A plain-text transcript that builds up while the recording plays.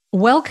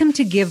Welcome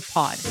to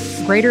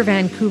GivePod, Greater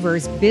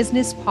Vancouver's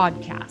business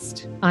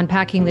podcast,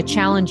 unpacking the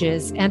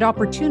challenges and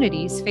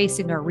opportunities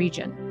facing our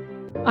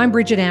region. I'm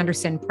Bridget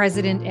Anderson,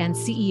 President and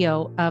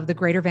CEO of the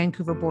Greater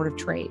Vancouver Board of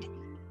Trade.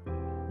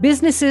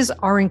 Businesses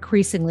are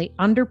increasingly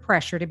under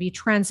pressure to be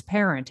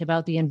transparent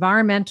about the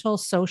environmental,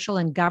 social,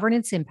 and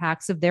governance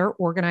impacts of their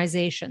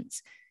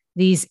organizations.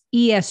 These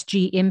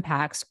ESG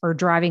impacts are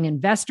driving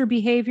investor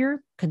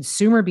behavior,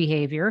 consumer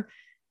behavior,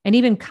 and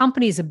even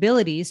companies'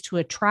 abilities to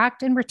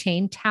attract and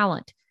retain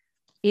talent.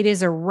 It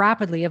is a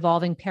rapidly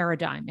evolving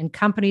paradigm, and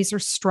companies are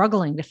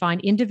struggling to find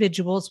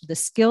individuals with the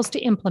skills to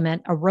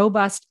implement a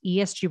robust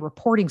ESG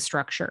reporting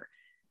structure.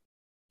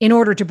 In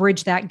order to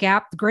bridge that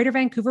gap, the Greater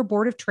Vancouver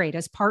Board of Trade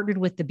has partnered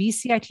with the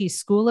BCIT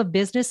School of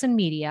Business and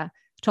Media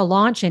to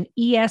launch an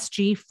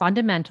ESG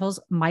Fundamentals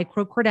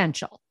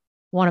Micro-Credential,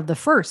 one of the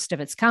first of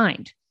its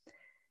kind.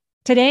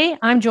 Today,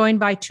 I'm joined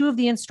by two of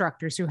the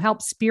instructors who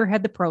helped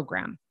spearhead the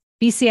program.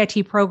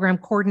 BCIT Program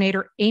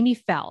Coordinator Amy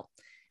Fell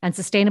and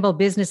Sustainable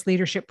Business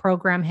Leadership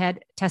Program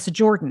Head Tessa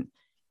Jordan.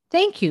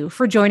 Thank you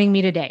for joining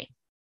me today.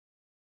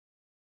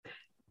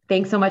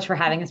 Thanks so much for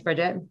having us,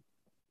 Bridget.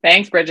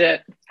 Thanks, Bridget.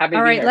 Happy to be here.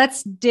 All right,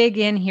 let's dig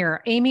in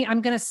here. Amy,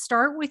 I'm going to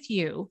start with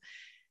you.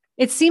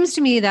 It seems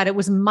to me that it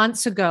was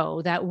months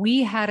ago that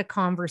we had a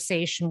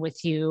conversation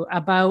with you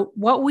about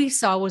what we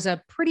saw was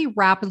a pretty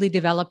rapidly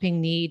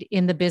developing need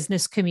in the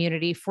business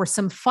community for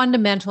some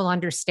fundamental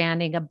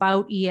understanding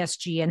about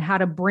ESG and how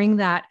to bring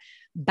that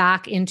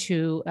back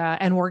into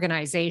an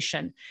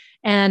organization.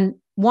 And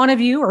one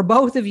of you or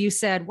both of you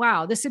said,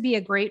 wow, this would be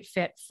a great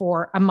fit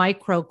for a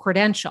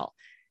micro-credential.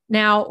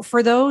 Now,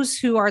 for those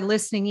who are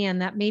listening in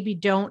that maybe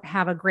don't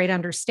have a great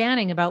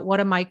understanding about what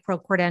a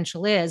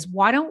micro-credential is,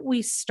 why don't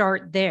we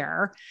start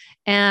there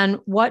and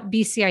what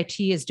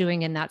BCIT is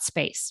doing in that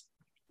space?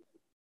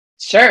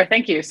 Sure,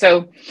 thank you.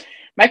 So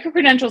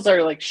micro-credentials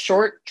are like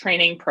short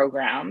training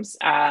programs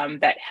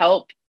that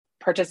help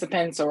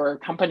participants or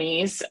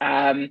companies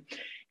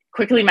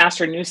quickly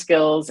master new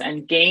skills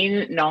and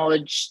gain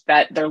knowledge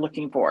that they're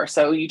looking for.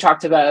 So you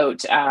talked about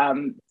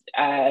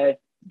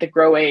the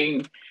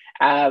growing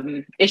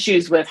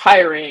issues with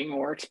hiring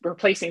or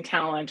replacing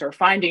talent or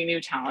finding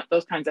new talent,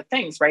 those kinds of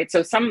things, right?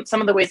 So some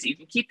of the ways that you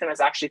can keep them is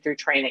actually through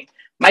training.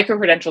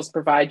 Micro-credentials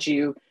provide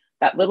you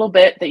that little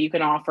bit that you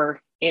can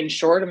offer in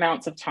short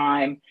amounts of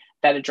time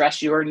that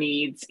address your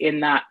needs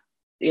in that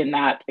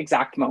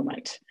exact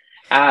moment.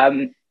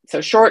 So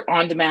short,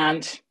 on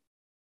demand,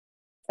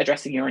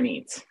 addressing your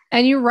needs.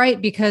 And you're right,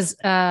 because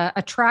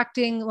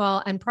attracting,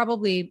 and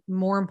probably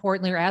more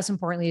importantly, or as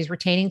importantly as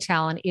retaining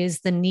talent is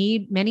the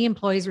need. Many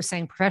employees are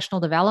saying professional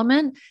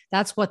development,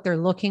 that's what they're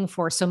looking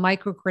for. So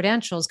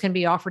micro-credentials can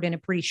be offered in a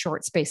pretty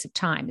short space of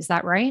time. Is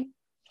that right?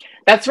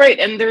 That's right.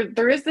 And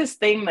there is this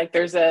thing, like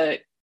there's a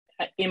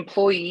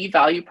employee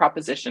value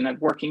proposition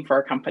of working for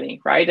a company,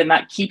 right? And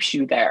that keeps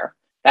you there.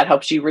 That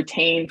helps you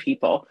retain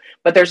people.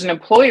 But there's an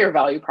employer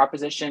value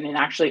proposition in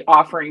actually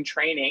offering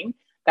training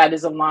that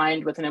is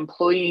aligned with an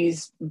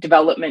employee's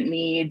development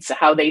needs,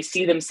 how they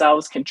see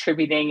themselves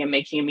contributing and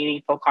making a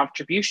meaningful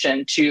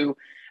contribution to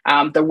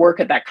the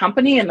work at that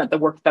company, and that the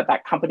work that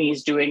that company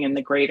is doing in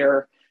the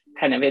greater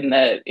kind of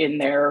in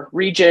their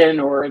region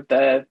or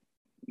the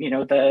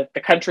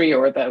country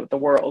or the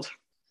world.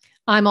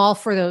 I'm all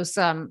for those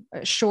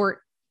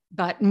short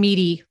but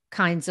meaty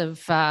kinds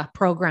of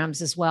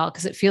programs as well,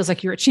 because it feels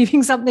like you're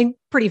achieving something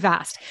pretty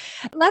fast.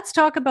 Let's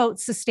talk about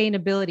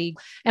sustainability,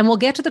 and we'll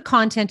get to the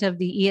content of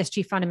the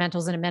ESG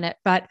fundamentals in a minute.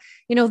 But,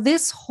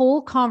 this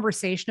whole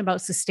conversation about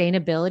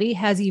sustainability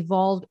has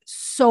evolved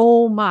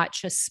so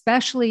much,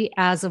 especially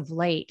as of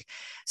late.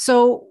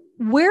 So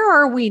where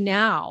are we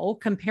now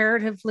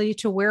comparatively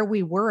to where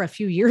we were a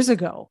few years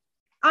ago?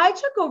 I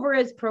took over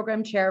as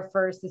program chair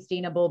for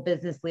sustainable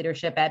business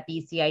leadership at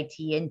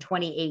BCIT in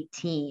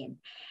 2018.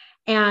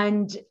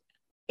 And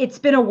it's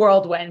been a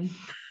whirlwind.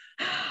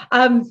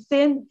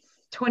 Since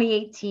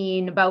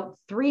 2018, about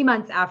 3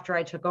 months after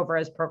I took over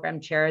as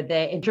program chair, the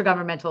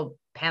Intergovernmental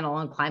Panel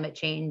on Climate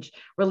Change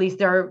released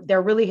their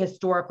really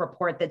historic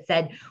report that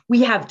said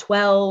we have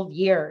 12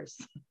 years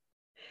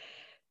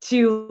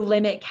to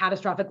limit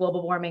catastrophic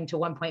global warming to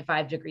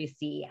 1.5 degrees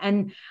C.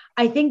 And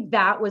I think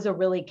that was a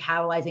really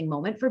catalyzing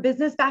moment for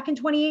business back in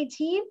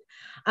 2018.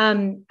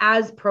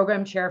 As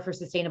program chair for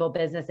sustainable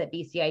business at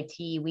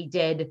BCIT, we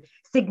did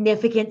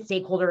significant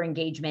stakeholder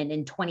engagement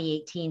in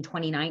 2018,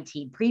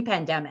 2019,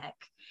 pre-pandemic.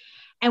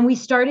 And we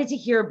started to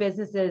hear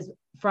businesses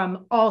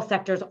from all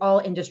sectors, all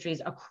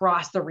industries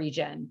across the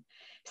region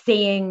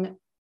saying,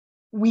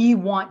 we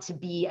want to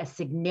be a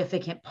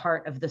significant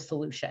part of the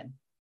solution.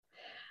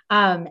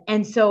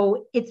 And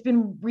so it's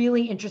been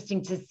really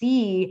interesting to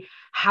see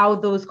how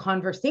those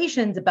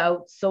conversations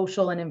about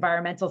social and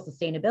environmental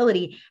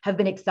sustainability have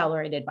been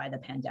accelerated by the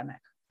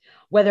pandemic,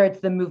 whether it's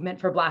the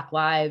movement for Black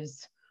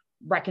lives,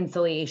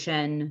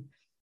 reconciliation,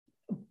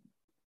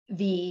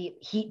 the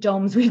heat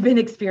domes we've been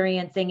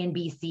experiencing in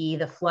BC,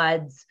 the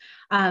floods.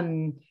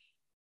 We're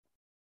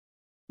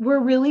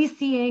really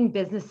seeing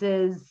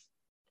businesses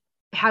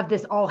have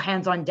this all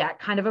hands on deck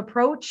kind of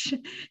approach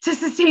to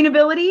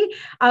sustainability,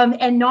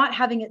 and not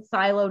having it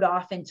siloed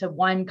off into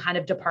one kind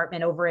of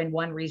department over in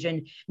one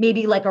region,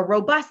 maybe like a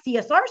robust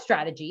CSR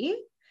strategy,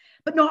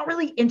 but not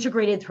really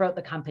integrated throughout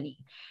the company.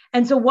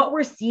 And so what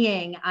we're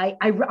seeing,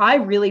 I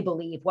really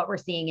believe what we're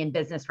seeing in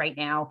business right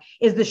now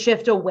is the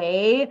shift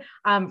away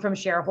from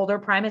shareholder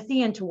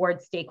primacy and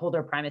towards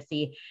stakeholder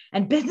primacy.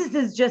 And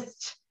businesses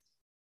just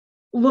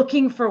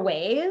looking for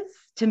ways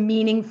to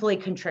meaningfully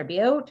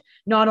contribute,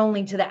 not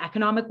only to the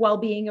economic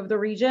well-being of the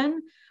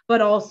region, but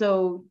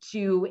also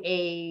to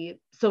a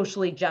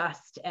socially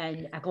just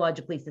and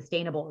ecologically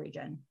sustainable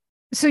region.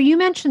 So you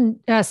mentioned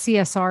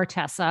CSR,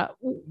 Tessa,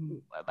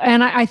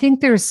 and I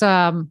think there's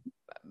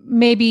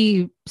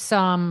maybe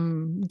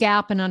some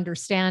gap in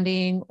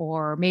understanding,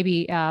 or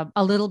maybe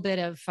a little bit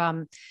of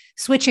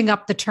switching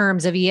up the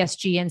terms of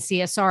ESG and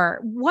CSR.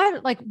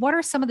 What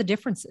are some of the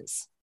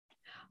differences?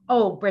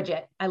 Oh,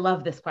 Bridget, I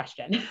love this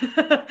question.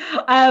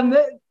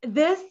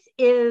 This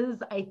is,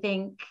 I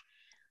think,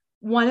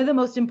 one of the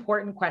most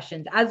important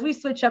questions as we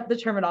switch up the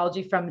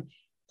terminology from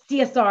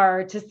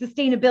CSR to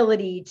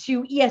sustainability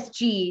to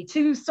ESG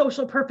to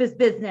social purpose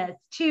business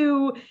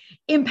to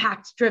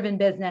impact-driven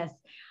business.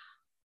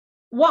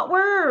 What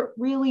we're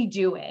really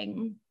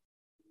doing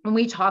when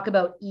we talk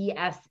about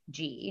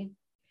ESG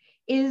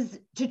is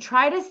to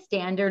try to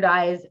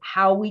standardize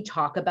how we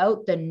talk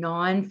about the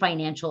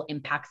non-financial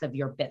impacts of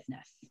your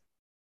business.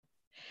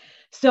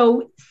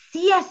 So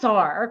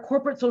CSR,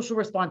 corporate social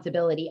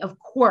responsibility, of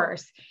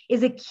course,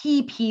 is a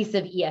key piece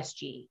of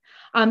ESG.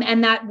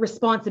 And that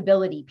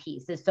responsibility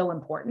piece is so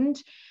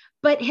important.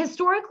 But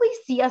historically,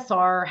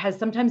 CSR has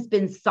sometimes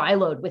been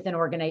siloed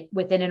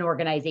within an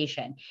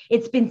organization.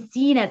 It's been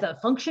seen as a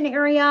function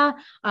area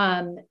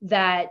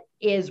that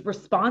is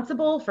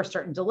responsible for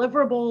certain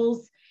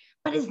deliverables,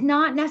 but is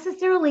not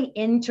necessarily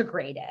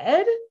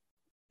integrated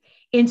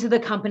into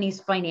the company's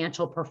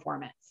financial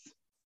performance.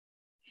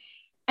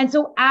 And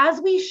so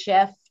as we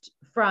shift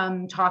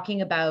from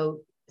talking about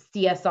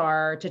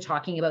CSR to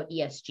talking about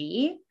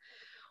ESG,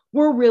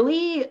 we're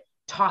really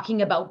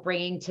talking about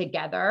bringing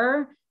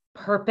together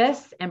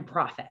purpose and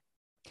profit.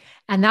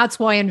 And that's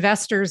why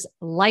investors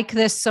like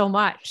this so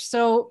much.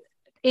 So,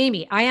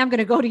 Amy, I am going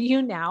to go to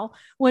you now.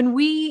 When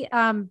we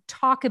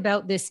talk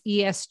about this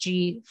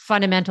ESG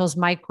fundamentals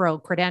micro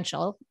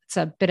credential, it's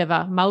a bit of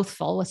a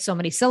mouthful with so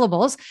many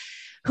syllables.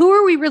 Who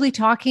are we really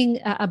talking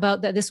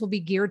about that this will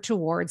be geared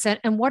towards?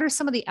 And what are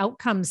some of the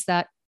outcomes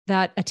that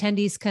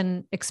attendees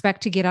can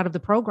expect to get out of the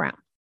program?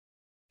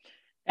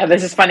 Yeah,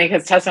 this is funny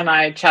because Tessa and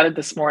I chatted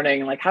this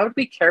morning, like, how would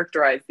we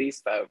characterize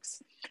these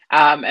folks?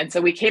 And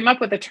so we came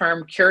up with the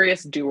term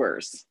curious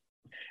doers,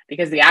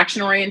 because the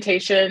action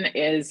orientation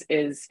is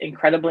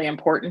incredibly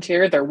important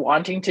here. They're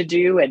wanting to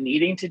do and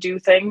needing to do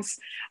things.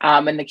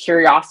 And the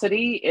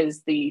curiosity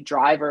is the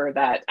driver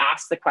that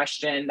asks the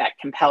question, that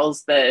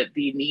compels the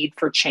need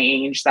for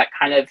change, that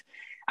kind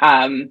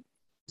of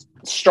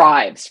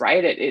strives,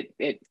 right?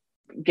 It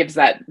gives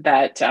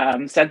that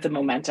sense of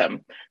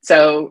momentum.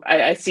 So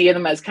I see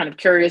them as kind of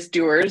curious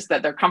doers,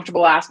 that they're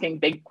comfortable asking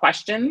big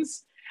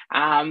questions,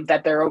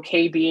 that they're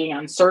okay being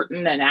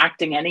uncertain and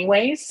acting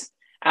anyways.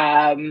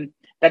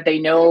 That they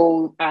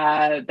know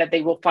that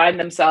they will find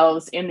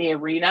themselves in the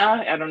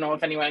arena. I don't know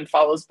if anyone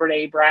follows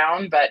Brene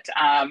Brown, but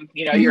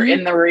you're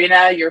in the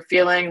arena, you're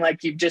feeling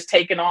like you've just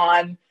taken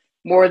on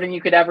more than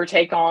you could ever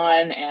take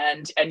on,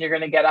 and you're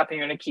going to get up and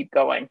you're going to keep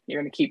going.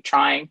 You're going to keep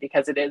trying,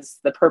 because it is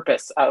the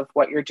purpose of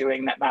what you're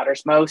doing that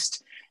matters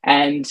most.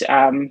 And so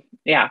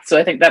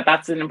I think that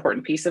that's an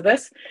important piece of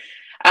this.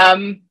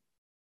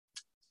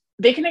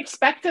 They can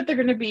expect that they're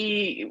going to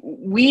be,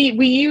 we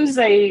use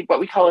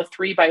what we call a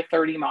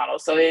 3x30 model.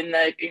 So in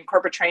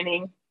corporate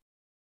training,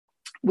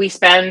 we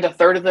spend a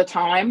third of the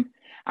time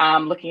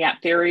looking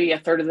at theory, a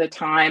third of the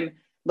time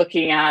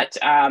looking at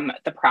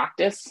the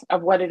practice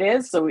of what it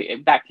is. So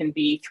that can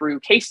be through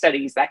case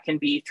studies, that can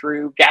be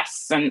through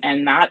guests and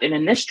that. And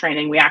in this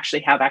training, we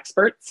actually have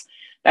experts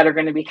that are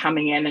going to be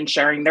coming in and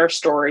sharing their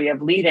story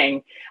of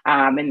leading.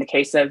 In the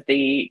case of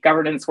the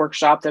governance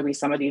workshop, there'll be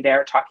somebody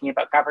there talking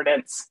about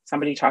governance,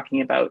 somebody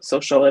talking about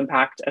social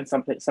impact, and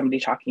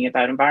somebody talking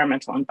about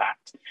environmental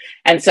impact.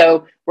 And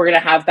so we're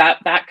going to have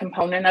that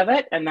component of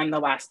it. And then the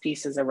last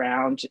piece is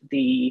around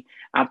the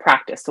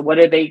practice. So what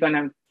are they going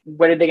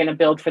to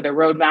build for their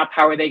roadmap?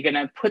 How are they going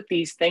to put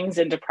these things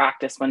into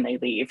practice when they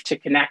leave, to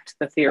connect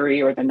the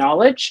theory or the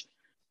knowledge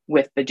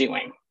with the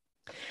doing?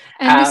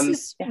 And this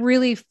is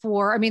really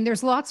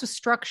there's lots of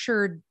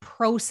structured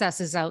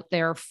processes out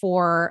there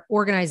for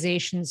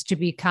organizations to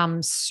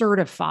become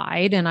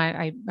certified. And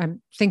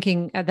I'm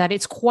thinking that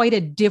it's quite a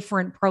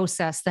different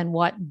process than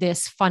what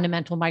this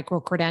fundamental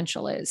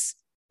micro-credential is.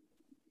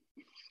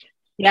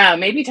 Yeah,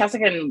 maybe Tessa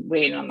can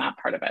weigh in on that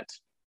part of it.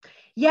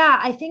 Yeah,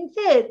 I think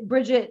that,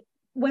 Bridget,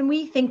 when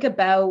we think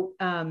about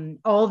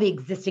all the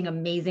existing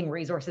amazing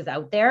resources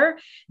out there,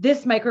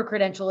 this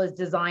micro-credential is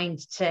designed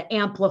to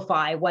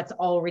amplify what's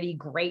already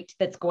great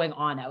that's going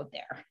on out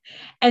there.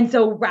 And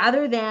so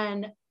rather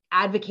than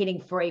advocating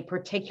for a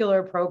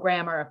particular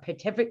program or a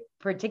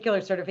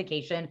particular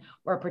certification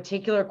or a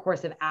particular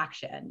course of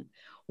action.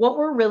 What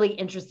we're really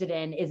interested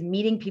in is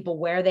meeting people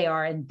where they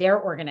are in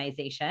their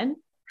organization,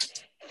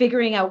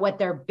 figuring out what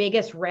their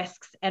biggest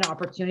risks and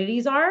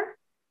opportunities are,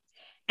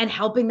 and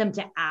helping them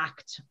to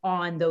act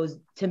on those,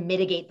 to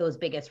mitigate those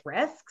biggest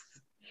risks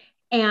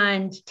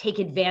and take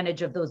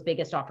advantage of those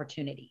biggest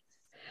opportunities.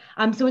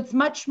 So it's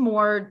much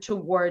more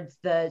towards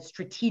the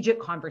strategic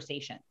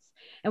conversations.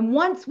 And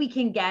once we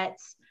can get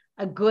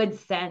a good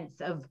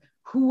sense of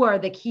who are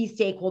the key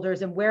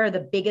stakeholders and where are the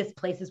biggest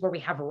places where we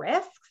have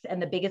risks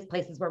and the biggest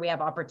places where we have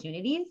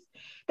opportunities,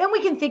 then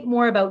we can think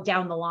more about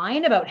down the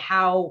line about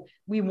how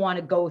we want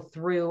to go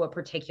through a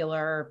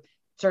particular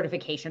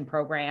certification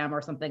program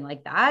or something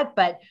like that.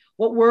 But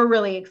what we're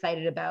really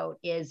excited about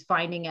is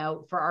finding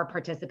out for our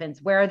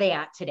participants, where are they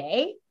at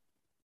today?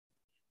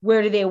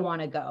 Where do they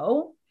want to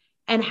go?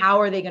 And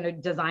how are they going to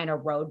design a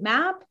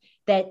roadmap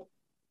that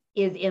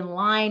is in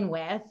line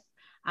with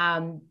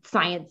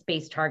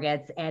science-based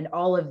targets and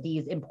all of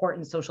these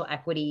important social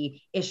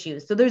equity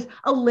issues. So there's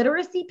a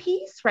literacy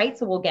piece, right?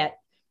 So we'll get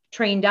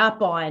trained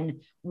up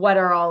on what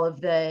are all of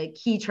the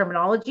key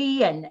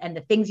terminology and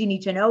the things you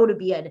need to know to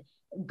be a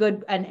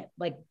good and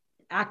like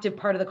active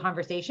part of the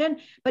conversation.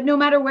 But no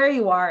matter where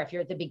you are, if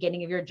you're at the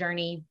beginning of your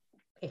journey,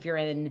 if you're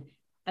in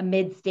a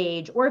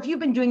mid-stage, or if you've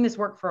been doing this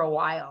work for a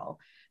while,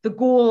 the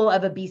goal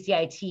of a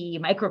BCIT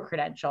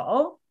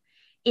micro-credential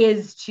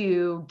is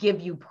to give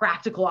you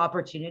practical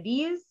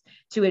opportunities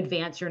to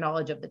advance your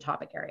knowledge of the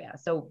topic area.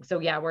 So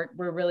yeah, we're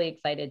really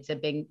excited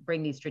to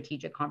bring these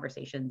strategic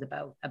conversations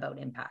about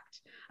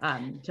impact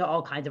to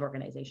all kinds of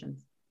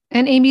organizations.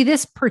 And Amy,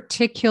 this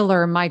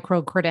particular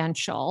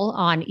micro-credential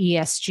on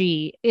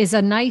ESG is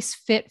a nice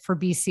fit for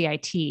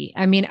BCIT.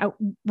 I mean,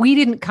 we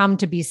didn't come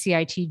to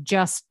BCIT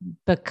just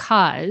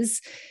because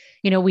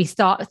we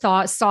saw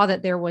that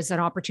there was an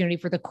opportunity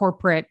for the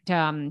corporate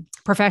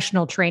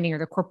professional training or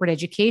the corporate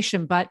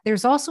education, but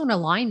there's also an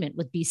alignment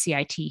with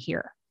BCIT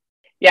here.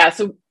 Yeah,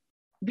 so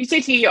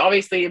BCIT,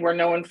 obviously, we're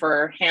known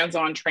for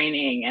hands-on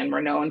training and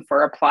we're known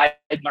for applied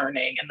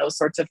learning and those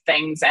sorts of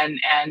things. And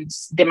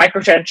the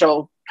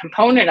micro-credential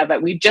component of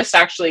it, we just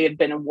actually have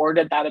been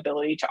awarded that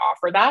ability to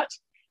offer that.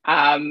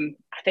 I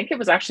think it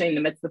was actually in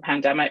the midst of the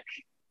pandemic.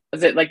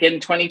 Was it like in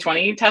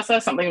 2020,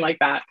 Tessa? Something like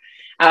that.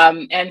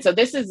 And so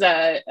this is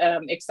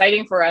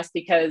exciting for us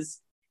because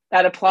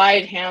that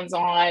applied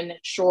hands-on,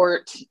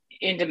 short,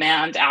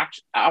 in-demand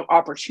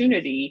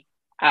opportunity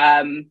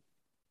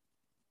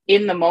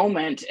in the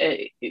moment,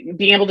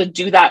 being able to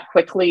do that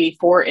quickly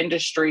for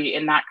industry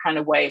in that kind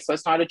of way. So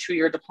it's not a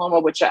 2-year diploma,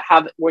 which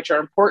are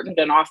important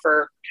and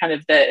offer kind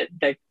of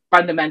the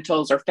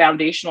fundamentals or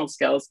foundational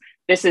skills.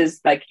 This is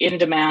like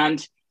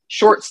in-demand,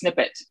 short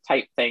snippet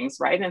type things,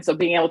 right? And so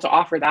being able to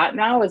offer that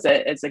now is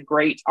a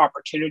great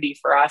opportunity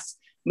for us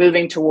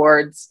moving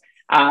towards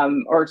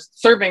or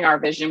serving our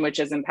vision, which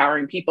is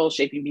empowering people,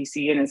 shaping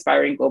BC, and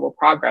inspiring global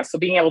progress. So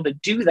being able to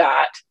do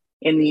that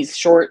in these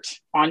short,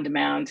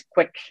 on-demand,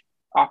 quick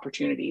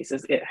opportunities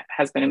it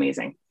has been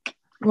amazing.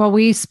 Well,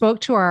 we spoke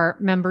to our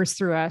members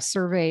through a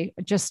survey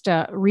just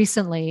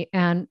recently,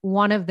 and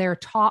one of their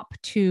top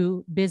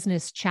 2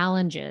 business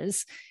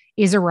challenges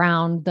is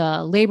around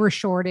the labor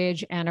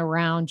shortage and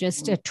around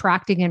just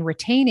attracting and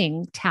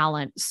retaining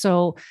talent.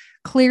 So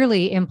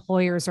clearly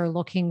employers are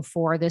looking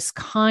for this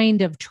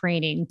kind of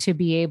training to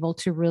be able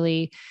to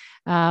really,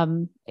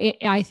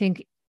 I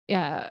think,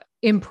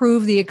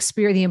 improve the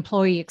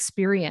employee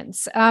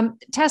experience.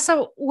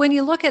 Tessa, when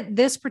you look at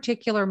this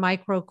particular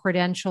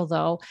micro-credential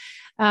though,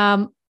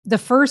 the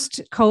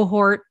first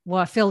cohort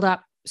filled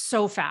up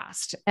so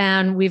fast,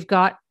 and we've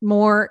got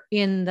more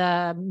in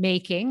the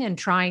making and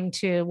trying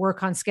to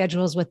work on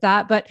schedules with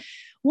that. But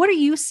what are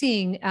you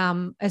seeing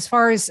as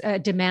far as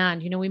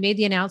demand? We made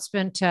the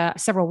announcement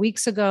several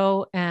weeks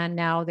ago, and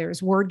now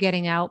there's word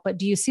getting out, but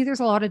do you see there's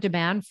a lot of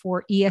demand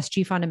for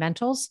ESG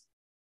fundamentals?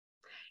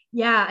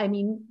 Yeah, I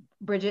mean,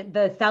 Bridget,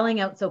 the selling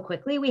out so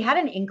quickly, we had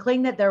an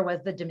inkling that there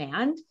was the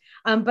demand.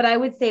 But I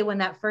would say when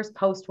that first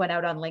post went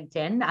out on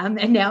LinkedIn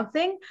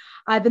announcing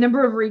the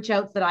number of reach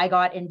outs that I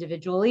got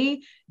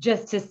individually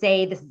just to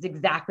say this is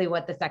exactly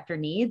what the sector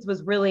needs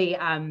was really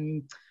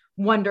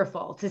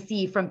wonderful to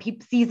see from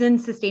seasoned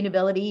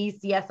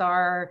sustainability,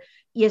 CSR,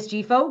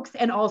 ESG folks,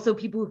 and also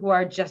people who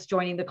are just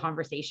joining the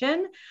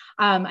conversation.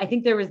 I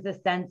think there was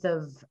this sense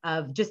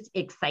of just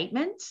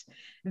excitement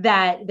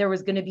that there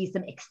was going to be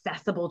some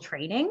accessible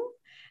training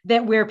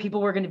that where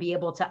people were going to be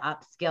able to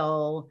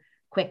upskill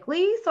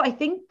quickly. So I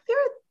think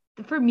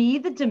for me,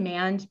 the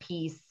demand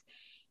piece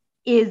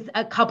is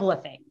a couple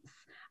of things.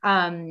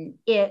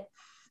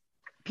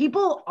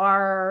 People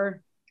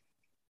are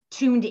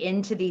tuned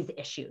into these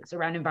issues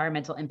around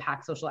environmental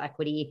impact, social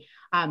equity,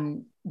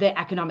 the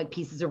economic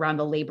pieces around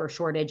the labor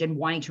shortage and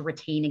wanting to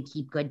retain and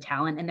keep good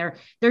talent. And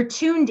they're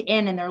tuned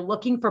in and they're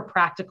looking for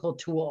practical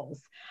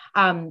tools.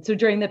 So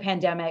during the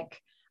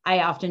pandemic,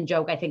 I often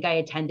joke, I think I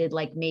attended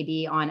like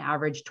maybe on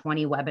average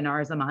 20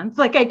 webinars a month.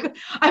 Like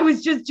I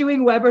was just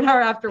doing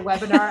webinar after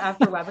webinar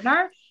after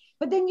webinar.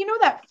 but then,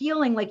 that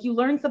feeling like you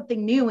learn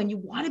something new and you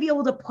want to be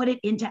able to put it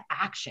into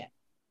action.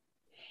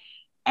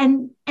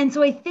 And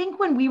so I think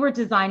when we were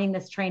designing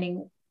this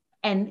training,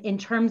 and in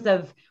terms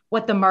of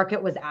what the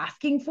market was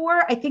asking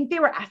for, I think they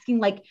were asking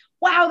like,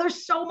 wow,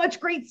 there's so much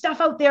great stuff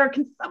out there.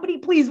 Can somebody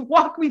please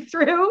walk me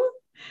through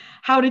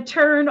how to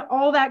turn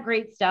all that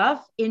great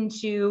stuff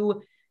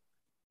into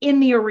in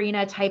the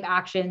arena type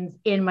actions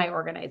in my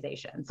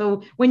organization?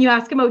 So when you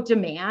ask about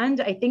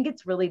demand, I think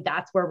it's really,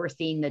 that's where we're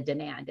seeing the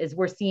demand is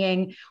we're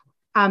seeing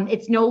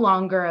it's no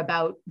longer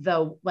about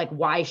the like,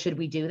 why should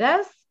we do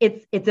this?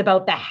 It's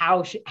about the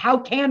how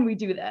can we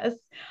do this?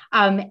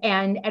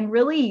 And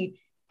really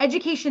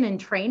education and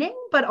training,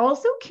 but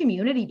also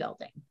community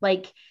building,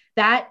 like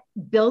that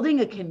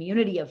building a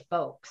community of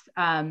folks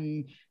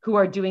who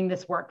are doing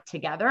this work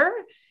together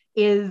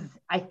is,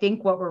 I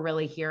think, what we're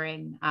really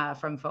hearing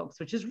from folks,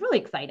 which is really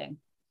exciting.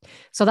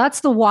 So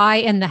that's the why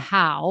and the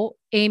how.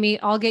 Amy,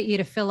 I'll get you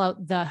to fill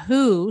out the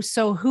who.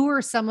 So who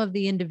are some of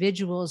the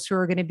individuals who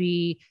are going to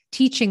be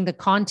teaching the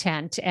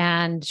content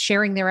and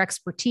sharing their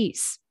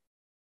expertise?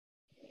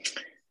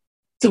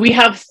 So we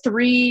have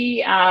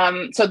three.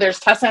 So there's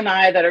Tessa and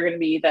I that are going to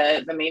be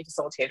the main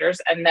facilitators.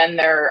 And then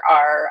there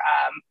are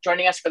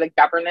joining us for the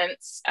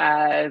governance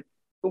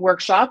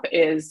workshop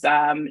is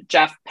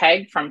Jeff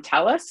Pegg from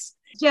TELUS.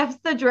 Jeff's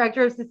the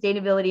Director of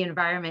Sustainability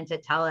Environment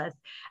at TELUS.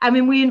 I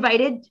mean, we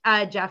invited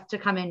Jeff to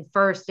come in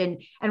first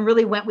and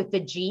really went with the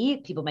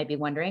G. People might be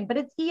wondering, but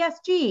it's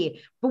ESG.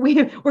 But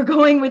we're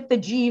going with the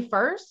G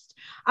first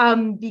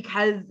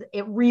because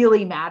it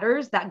really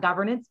matters, that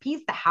governance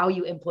piece, the how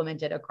you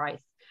implement it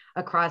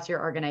across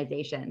your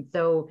organization.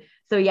 So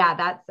yeah,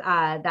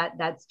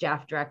 that's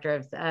Jeff, Director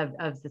of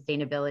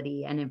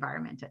Sustainability and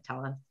Environment at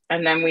TELUS.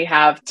 And then we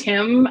have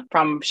Tim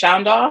from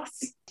Chandos.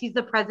 He's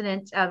the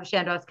president of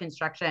Chandos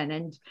Construction.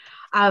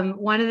 And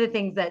one of the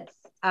things that's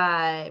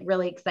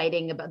really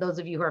exciting about those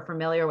of you who are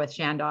familiar with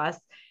Chandos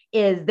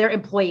is they're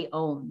employee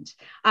owned.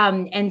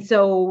 And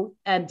so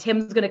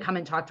Tim's going to come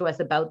and talk to us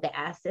about the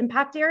S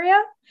impact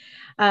area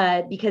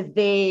because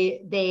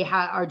they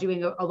are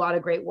doing a lot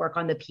of great work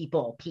on the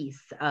people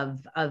piece of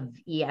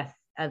ES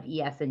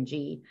and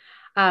G.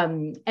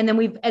 And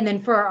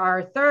then for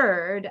our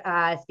third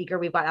speaker,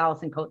 we've got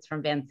Allison Coates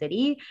from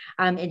Vancity,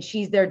 and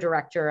she's their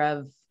director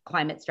of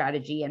climate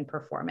strategy and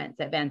performance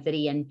at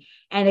Vancity. And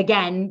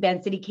again,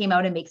 Vancity came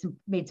out and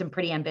made some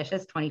pretty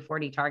ambitious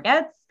 2040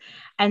 targets.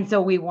 And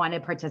so we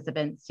wanted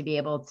participants to be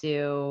able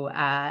to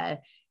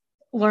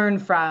learn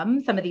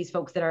from some of these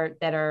folks that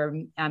are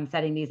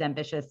setting these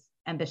ambitious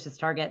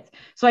targets.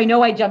 So I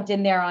know I jumped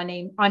in there on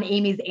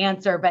Amy's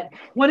answer, but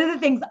one of the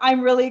things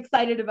I'm really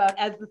excited about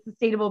as the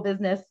sustainable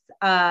business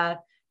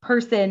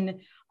person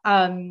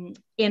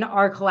in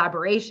our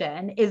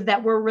collaboration is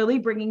that we're really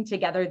bringing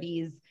together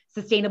these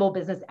sustainable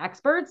business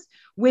experts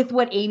with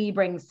what Amy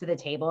brings to the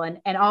table.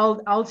 And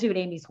I'll toot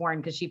Amy's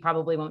horn because she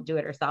probably won't do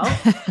it herself.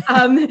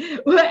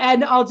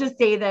 And I'll just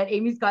say that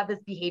Amy's got this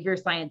behavior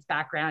science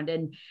background.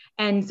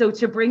 And so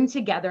to bring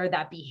together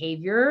that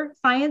behavior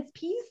science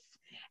piece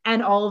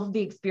and all of the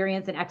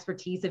experience and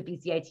expertise of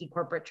BCIT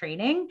corporate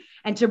training,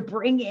 and to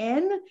bring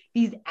in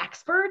these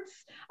experts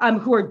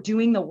who are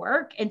doing the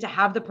work and to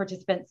have the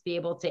participants be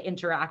able to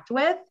interact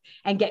with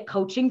and get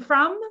coaching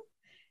from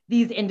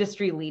these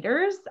industry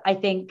leaders, I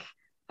think,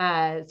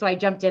 so I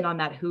jumped in on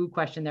that who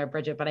question there,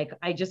 Bridget, but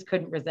I just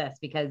couldn't resist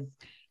because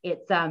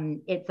it's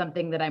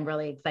something that I'm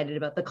really excited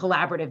about, the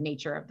collaborative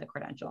nature of the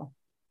credential.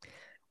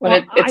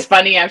 Well, it's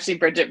funny actually,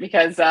 Bridget,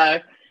 because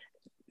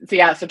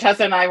so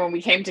Tessa and I, when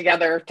we came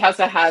together,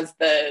 Tessa has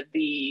the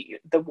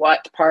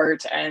what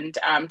part and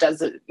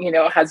has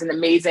an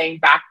amazing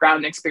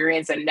background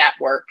experience and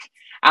network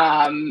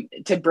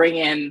to bring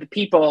in the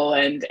people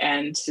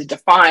and to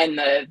define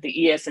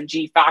the ES and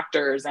G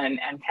factors and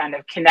kind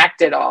of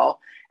connect it all.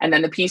 And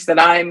then the piece that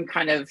I'm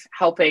kind of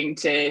helping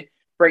to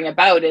bring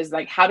about is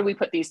like, how do we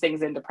put these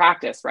things into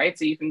practice, right?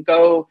 So you can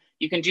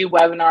do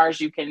webinars,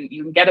 you can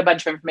get a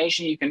bunch of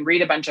information, you can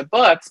read a bunch of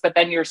books, but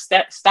then you're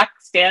stuck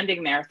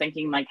standing there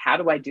thinking like, how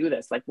do I do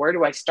this? Like, where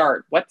do I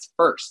start? What's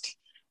first?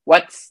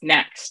 What's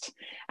next?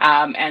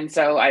 And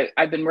so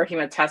I've been working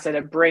with Tessa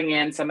to bring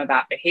in some of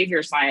that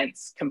behavior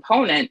science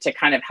component to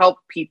kind of help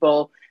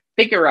people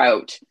figure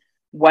out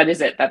what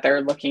is it that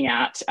they're looking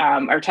at,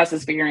 or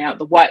Tessa's figuring out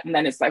the what, and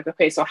then it's like,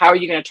 okay, so how are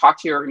you going to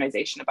talk to your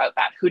organization about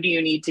that? Who do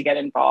you need to get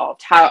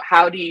involved?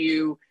 How do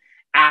you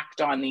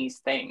act on these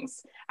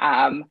things?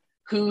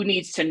 Who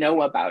needs to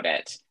know about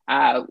it?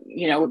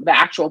 The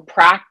actual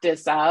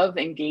practice of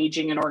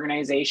engaging an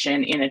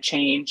organization in a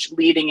change,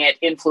 leading it,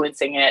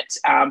 influencing it,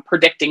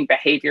 predicting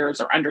behaviors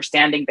or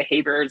understanding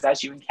behaviors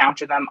as you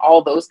encounter them,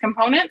 all those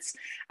components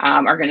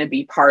are going to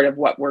be part of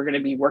what we're going to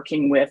be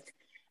working with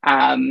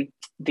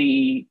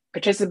the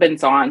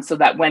participants on, so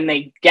that when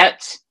they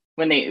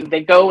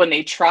go and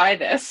they try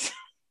this,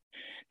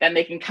 then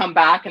they can come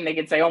back and they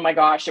can say, oh my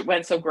gosh, it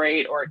went so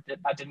great, or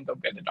that didn't go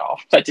good at all.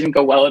 That didn't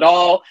go well at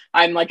all.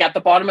 I'm like at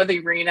the bottom of the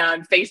arena,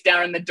 I'm face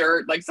down in the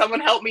dirt, like someone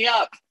help me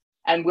up.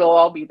 And we'll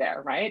all be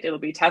there, right? It'll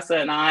be Tessa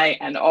and I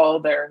and all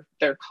their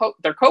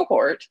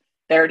cohort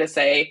there to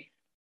say,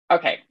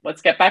 okay,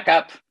 let's get back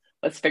up.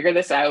 Let's figure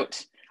this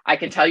out. I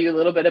can tell you a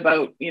little bit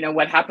about,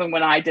 what happened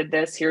when I did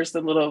this. Here's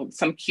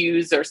some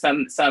cues or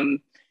some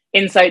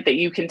insight that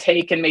you can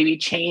take and maybe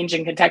change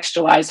and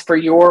contextualize for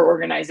your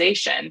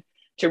organization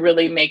to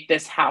really make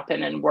this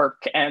happen and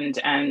work. And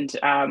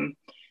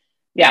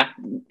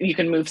you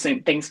can move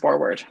some things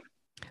forward.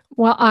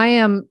 Well, I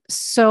am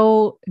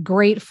so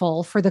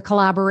grateful for the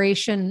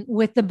collaboration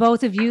with the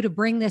both of you to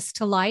bring this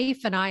to life.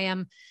 And I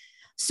am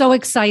so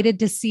excited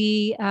to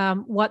see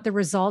what the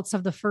results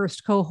of the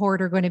first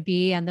cohort are going to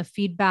be and the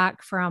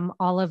feedback from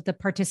all of the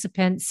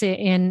participants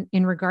in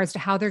regards to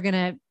how they're going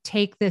to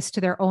take this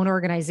to their own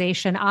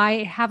organization.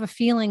 I have a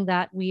feeling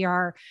that we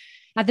are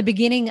at the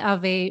beginning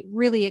of a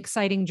really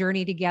exciting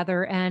journey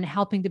together and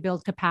helping to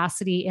build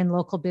capacity in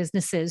local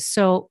businesses.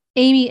 So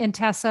Amy and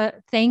Tessa,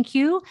 thank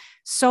you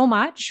so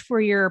much for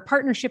your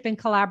partnership and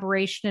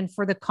collaboration and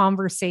for the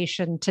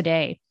conversation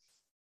today.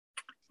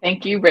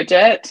 Thank you,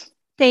 Bridget.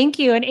 Thank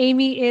you. And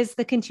Amy is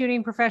the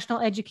Continuing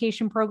Professional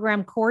Education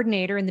Program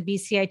Coordinator in the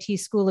BCIT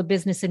School of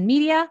Business and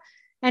Media.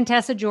 And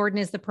Tessa Jordan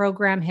is the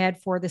program head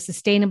for the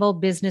Sustainable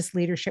Business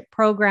Leadership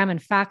Program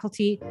and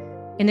faculty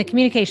in the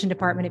Communication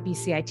Department at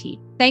BCIT.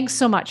 Thanks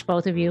so much,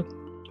 both of you.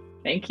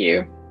 Thank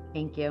you.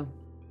 Thank you.